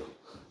change you.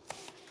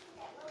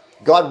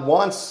 God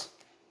wants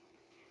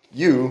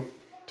you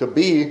to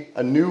be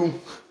a new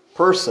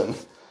person,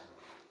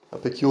 a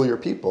peculiar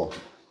people.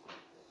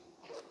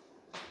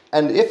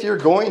 And if you're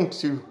going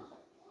to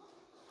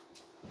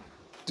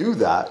do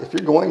that, if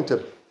you're going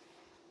to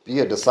be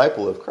a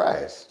disciple of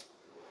Christ,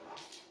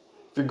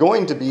 if you're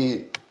going to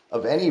be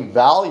of any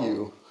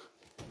value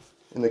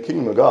in the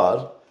kingdom of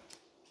God,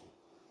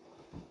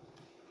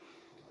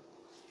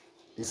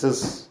 he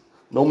says,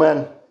 no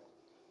man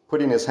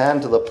putting his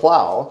hand to the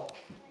plow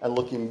and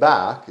looking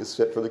back is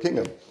fit for the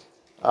kingdom.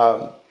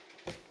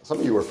 Some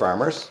of you were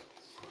farmers.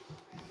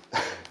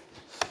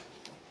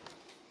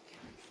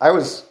 I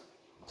was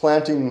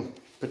planting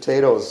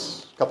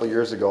potatoes a couple of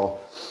years ago,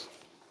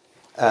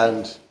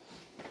 and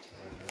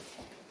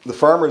the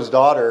farmer's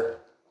daughter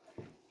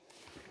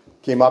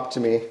came up to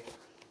me,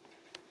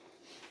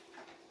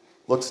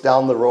 looks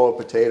down the row of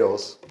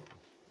potatoes,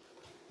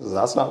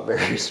 That's not a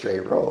very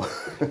straight row.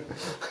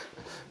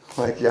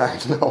 Like, yeah,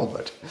 I know,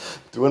 but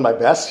doing my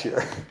best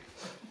here.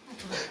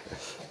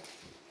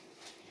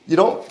 You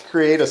don't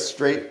create a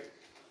straight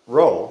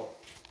row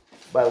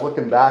by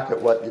looking back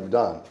at what you've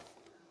done.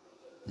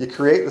 You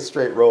create the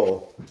straight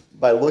row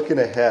by looking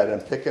ahead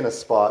and picking a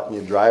spot, and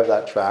you drive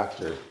that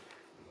tractor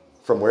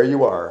from where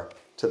you are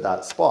to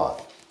that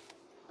spot.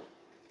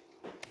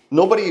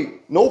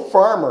 No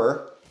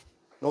farmer,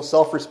 no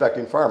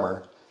self-respecting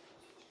farmer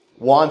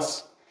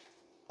wants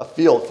a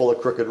field full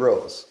of crooked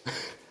rows.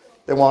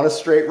 They want a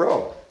straight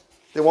row.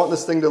 They want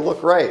this thing to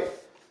look right.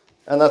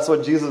 And that's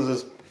what Jesus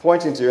is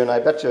pointing to. And I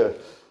bet you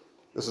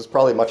this is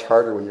probably much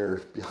harder when you're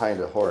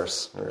behind a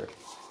horse or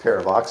a pair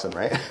of oxen,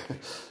 right?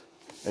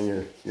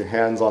 And your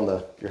hand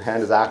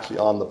is actually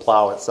on the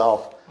plow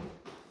itself.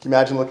 Can you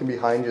imagine looking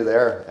behind you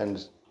there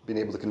and being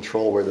able to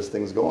control where this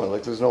thing's going?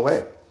 Like, there's no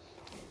way.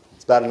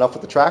 It's bad enough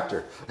with the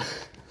tractor.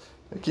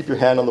 You keep your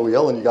hand on the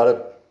wheel and you got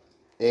to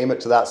aim it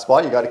to that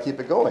spot. You got to keep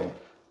it going.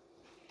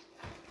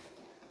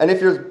 And if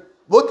you're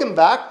looking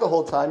back the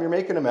whole time, you're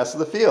making a mess of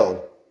the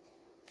field.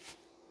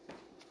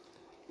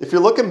 If you're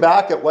looking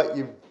back at what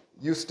you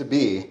used to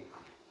be,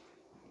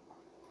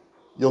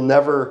 you'll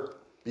never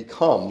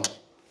become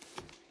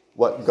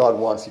what God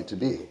wants you to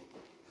be.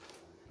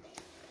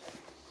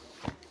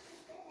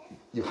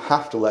 You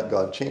have to let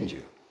God change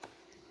you.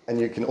 And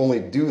you can only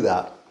do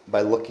that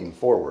by looking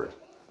forward,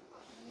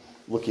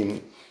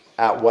 looking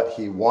at what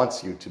He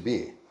wants you to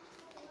be.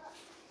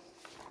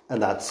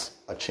 And that's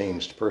a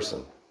changed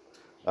person.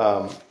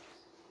 One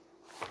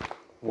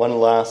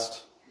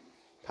last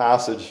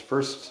passage,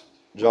 1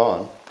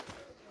 John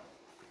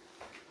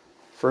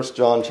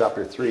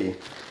chapter 3.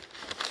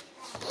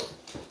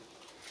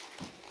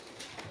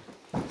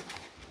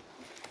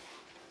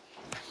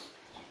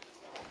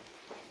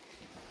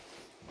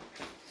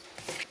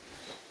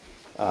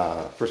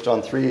 1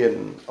 John 3,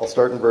 and I'll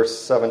start in verse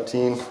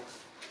 17.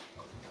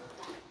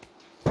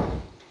 It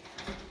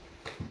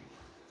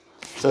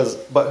says,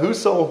 "But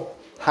whoso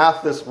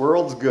hath this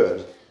world's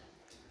good,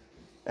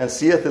 and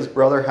seeth his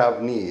brother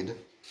have need,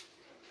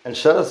 and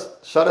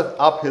shutteth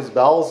up his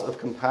bowels of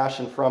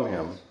compassion from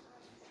him,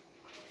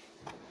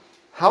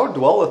 how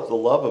dwelleth the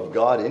love of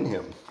God in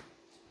him?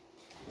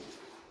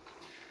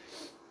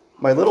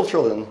 My little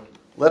children,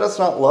 let us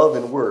not love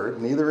in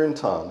word, neither in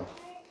tongue,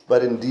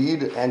 but in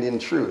deed and in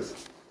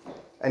truth.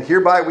 And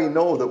hereby we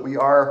know that we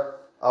are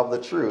of the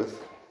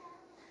truth,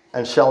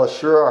 and shall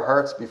assure our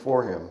hearts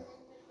before Him.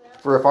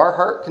 For if our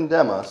heart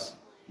condemn us,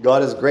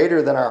 God is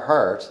greater than our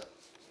heart,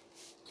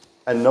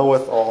 and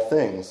knoweth all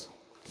things.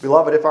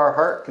 Beloved, if our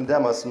heart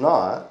condemn us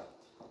not,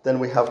 then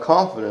we have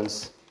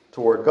confidence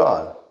toward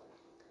God.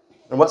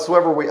 And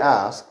whatsoever we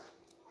ask,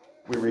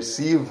 we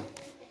receive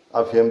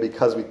of Him,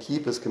 because we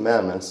keep His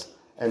commandments,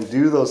 and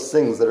do those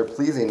things that are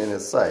pleasing in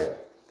His sight.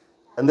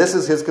 And this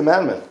is His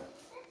commandment,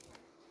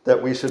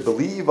 that we should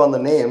believe on the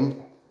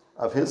name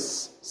of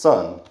His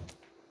Son,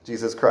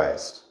 Jesus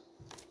Christ,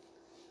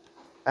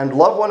 and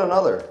love one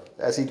another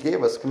as He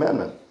gave us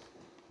commandment.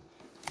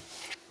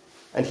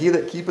 And he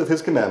that keepeth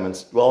His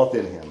commandments dwelleth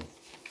in Him,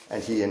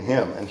 and He in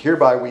him. And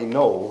hereby we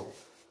know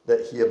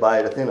that He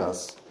abideth in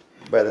us,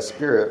 by the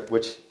Spirit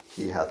which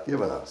He hath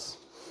given us."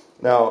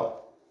 Now,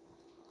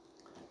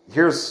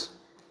 here's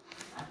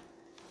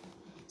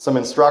some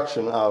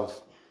instruction of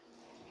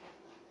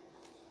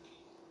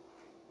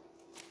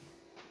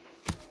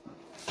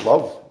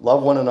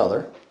love one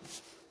another.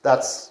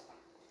 That's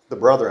the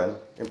brethren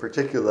in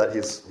particular that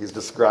he's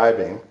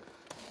describing,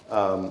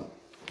 other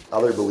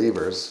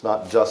believers,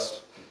 not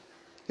just.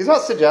 He's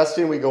not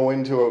suggesting we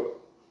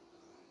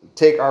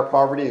take our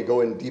poverty and go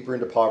in deeper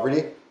into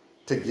poverty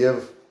to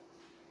give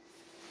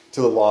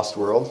to the lost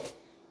world.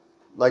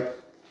 Like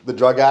the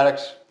drug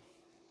addict,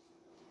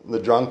 the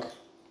drunk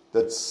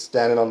that's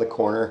standing on the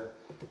corner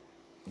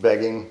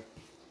begging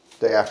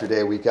day after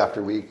day, week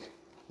after week,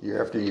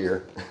 year after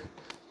year.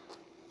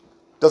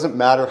 Doesn't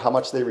matter how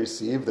much they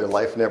receive, their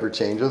life never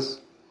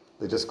changes.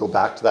 They just go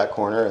back to that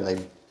corner and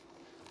they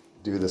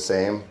do the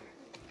same.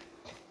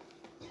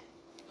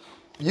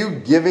 You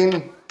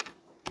giving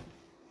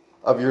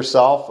of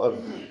yourself,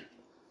 of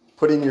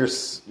putting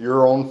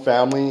your own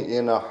family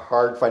in a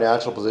hard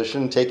financial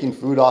position, taking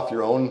food off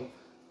your own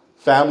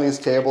family's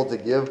table to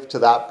give to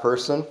that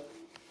person,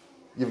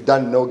 you've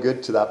done no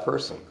good to that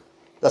person.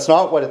 That's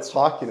not what it's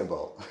talking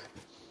about.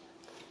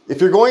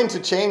 If you're going to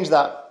change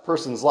that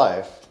person's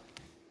life,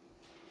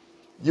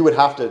 you would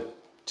have to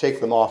take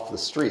them off the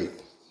street.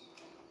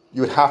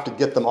 You would have to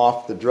get them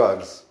off the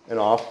drugs and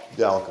off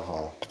the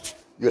alcohol.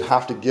 You would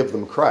have to give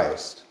them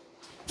Christ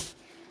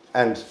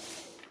and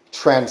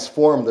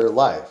transform their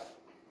life.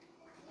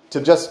 To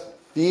just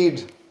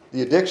feed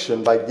the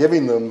addiction by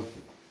giving them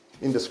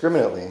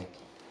indiscriminately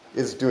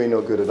is doing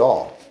no good at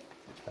all.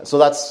 So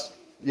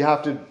you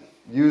have to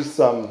use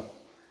some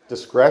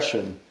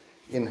discretion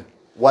in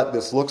what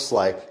this looks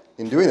like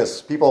in doing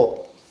this.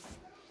 People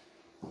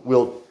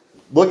will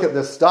look at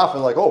this stuff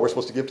and like, oh, we're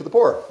supposed to give to the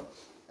poor.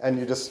 And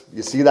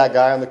you see that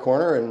guy on the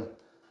corner and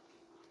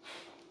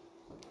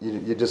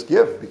you just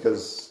give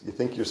because you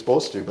think you're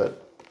supposed to,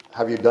 but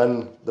have you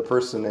done the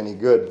person any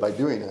good by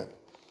doing it?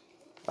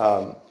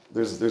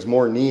 There's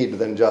more need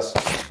than just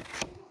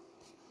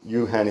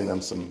you handing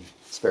them some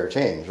spare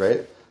change,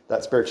 right?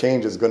 That spare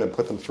change is going to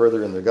put them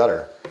further in the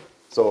gutter.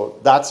 So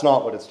that's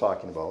not what it's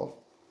talking about.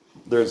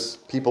 There's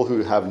people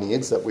who have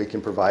needs that we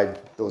can provide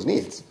those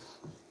needs.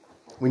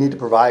 We need to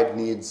provide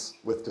needs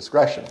with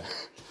discretion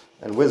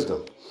and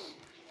wisdom.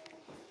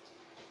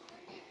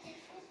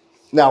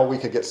 Now we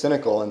could get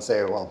cynical and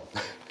say, well,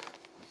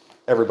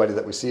 everybody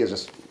that we see is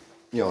just,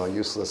 a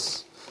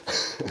useless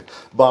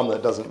bum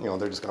that doesn't,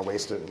 they're just going to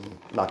waste it and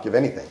not give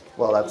anything.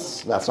 Well,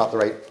 that's not the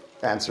right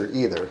answer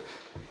either.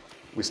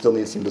 We still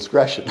need some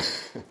discretion.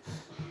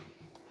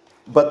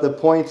 But the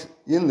point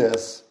in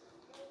this,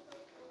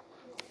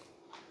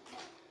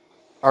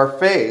 our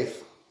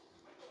faith,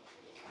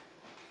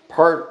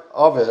 part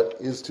of it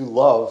is to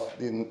love,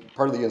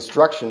 part of the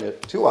instruction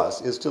to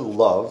us is to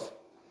love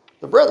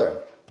the brethren,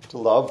 to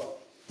love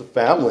the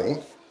family.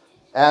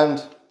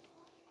 And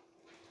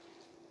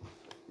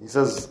he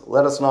says,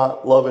 let us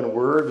not love in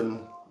word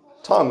and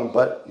tongue,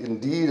 but in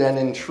deed and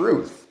in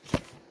truth.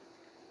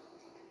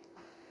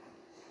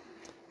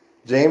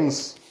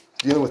 James,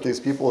 dealing with these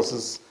people,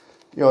 says,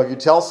 if you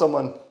tell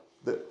someone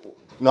that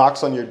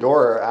knocks on your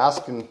door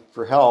asking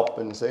for help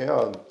and say,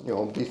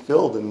 be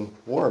filled and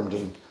warmed,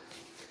 and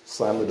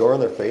slam the door in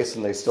their face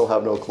and they still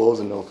have no clothes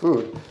and no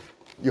food,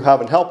 you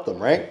haven't helped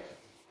them, right?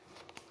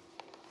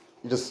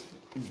 You're just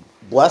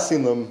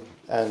blessing them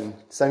and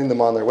sending them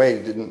on their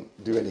way didn't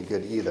do any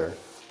good either.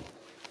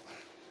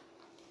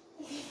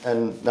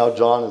 And now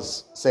John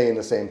is saying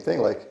the same thing.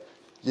 Like,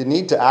 you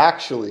need to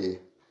actually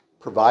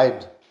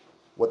provide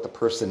what the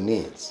person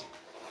needs.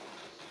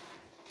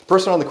 The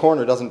person on the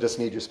corner doesn't just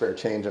need your spare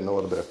change and a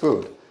little bit of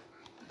food.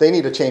 They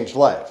need a changed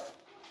life.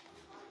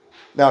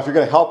 Now, if you're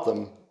going to help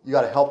them, you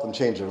got to help them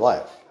change their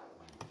life.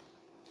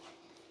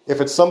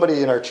 If it's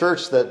somebody in our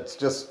church that's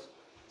just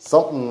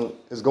something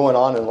is going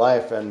on in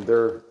life and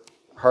they're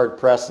hard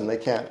pressed and they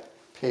can't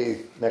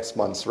pay next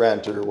month's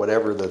rent or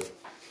whatever the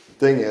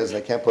thing is,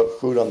 and they can't put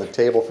food on the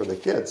table for the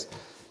kids,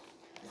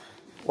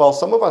 well,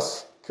 some of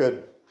us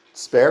could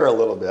spare a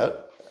little bit,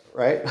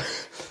 right?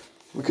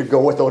 We could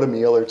go without a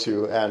meal or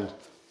two, and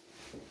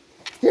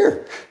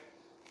here,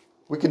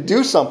 we could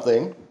do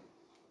something,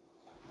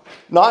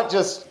 not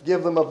just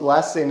give them a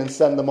blessing and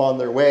send them on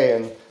their way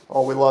and,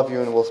 oh, we love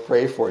you and we'll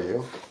pray for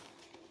you.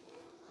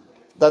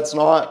 That's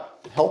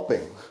not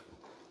helping.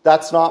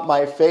 That's not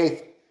my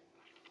faith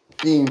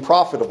being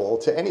profitable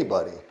to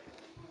anybody.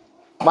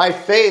 My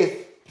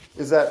faith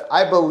is that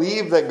I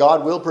believe that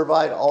God will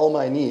provide all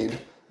my need,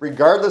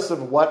 regardless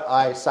of what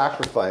I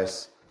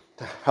sacrifice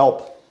to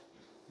help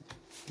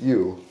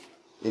you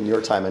in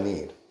your time of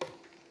need.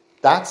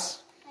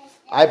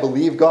 I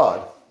believe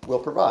God will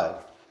provide.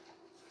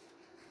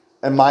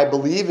 And my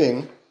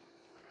believing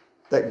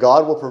that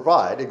God will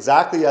provide,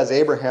 exactly as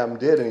Abraham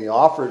did, and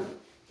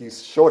he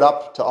showed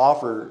up to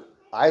offer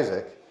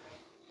Isaac,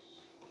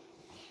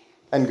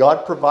 and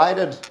God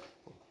provided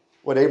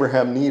what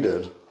Abraham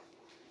needed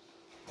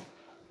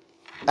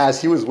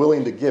as he was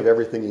willing to give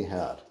everything he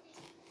had.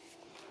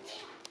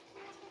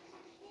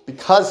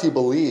 Because he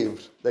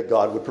believed that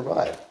God would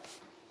provide.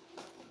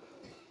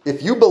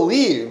 If you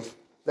believe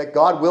that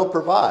God will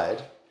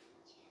provide,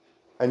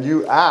 and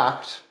you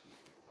act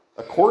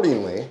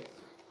accordingly,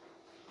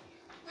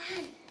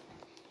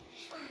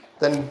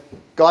 then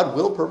God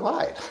will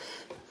provide.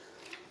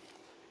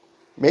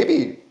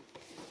 Maybe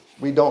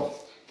we're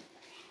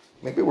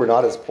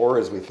not as poor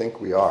as we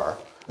think we are.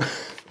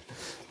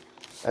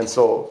 And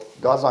so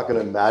God's not going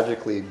to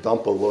magically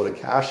dump a load of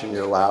cash in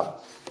your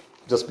lap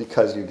just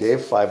because you gave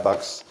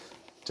 $5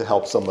 to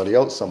help somebody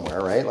out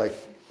somewhere, right? Like,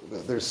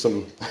 there's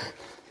some...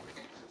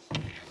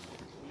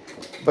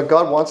 But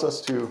God wants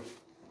us to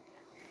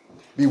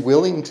be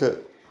willing to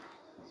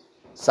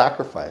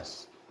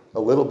sacrifice a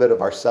little bit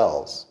of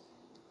ourselves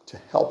to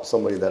help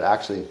somebody that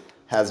actually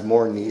has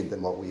more need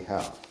than what we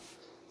have.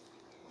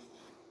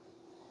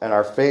 And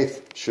our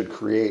faith should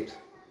create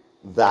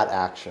that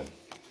action.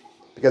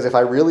 Because if I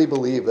really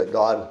believe that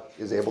God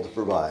is able to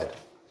provide,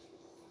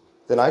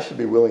 then I should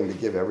be willing to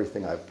give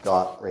everything I've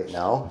got right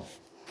now,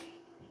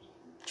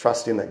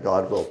 trusting that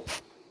God will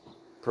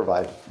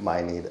provide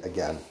my need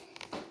again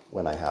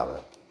when I have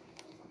it.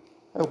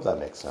 I hope that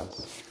makes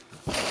sense.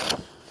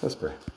 Let's pray.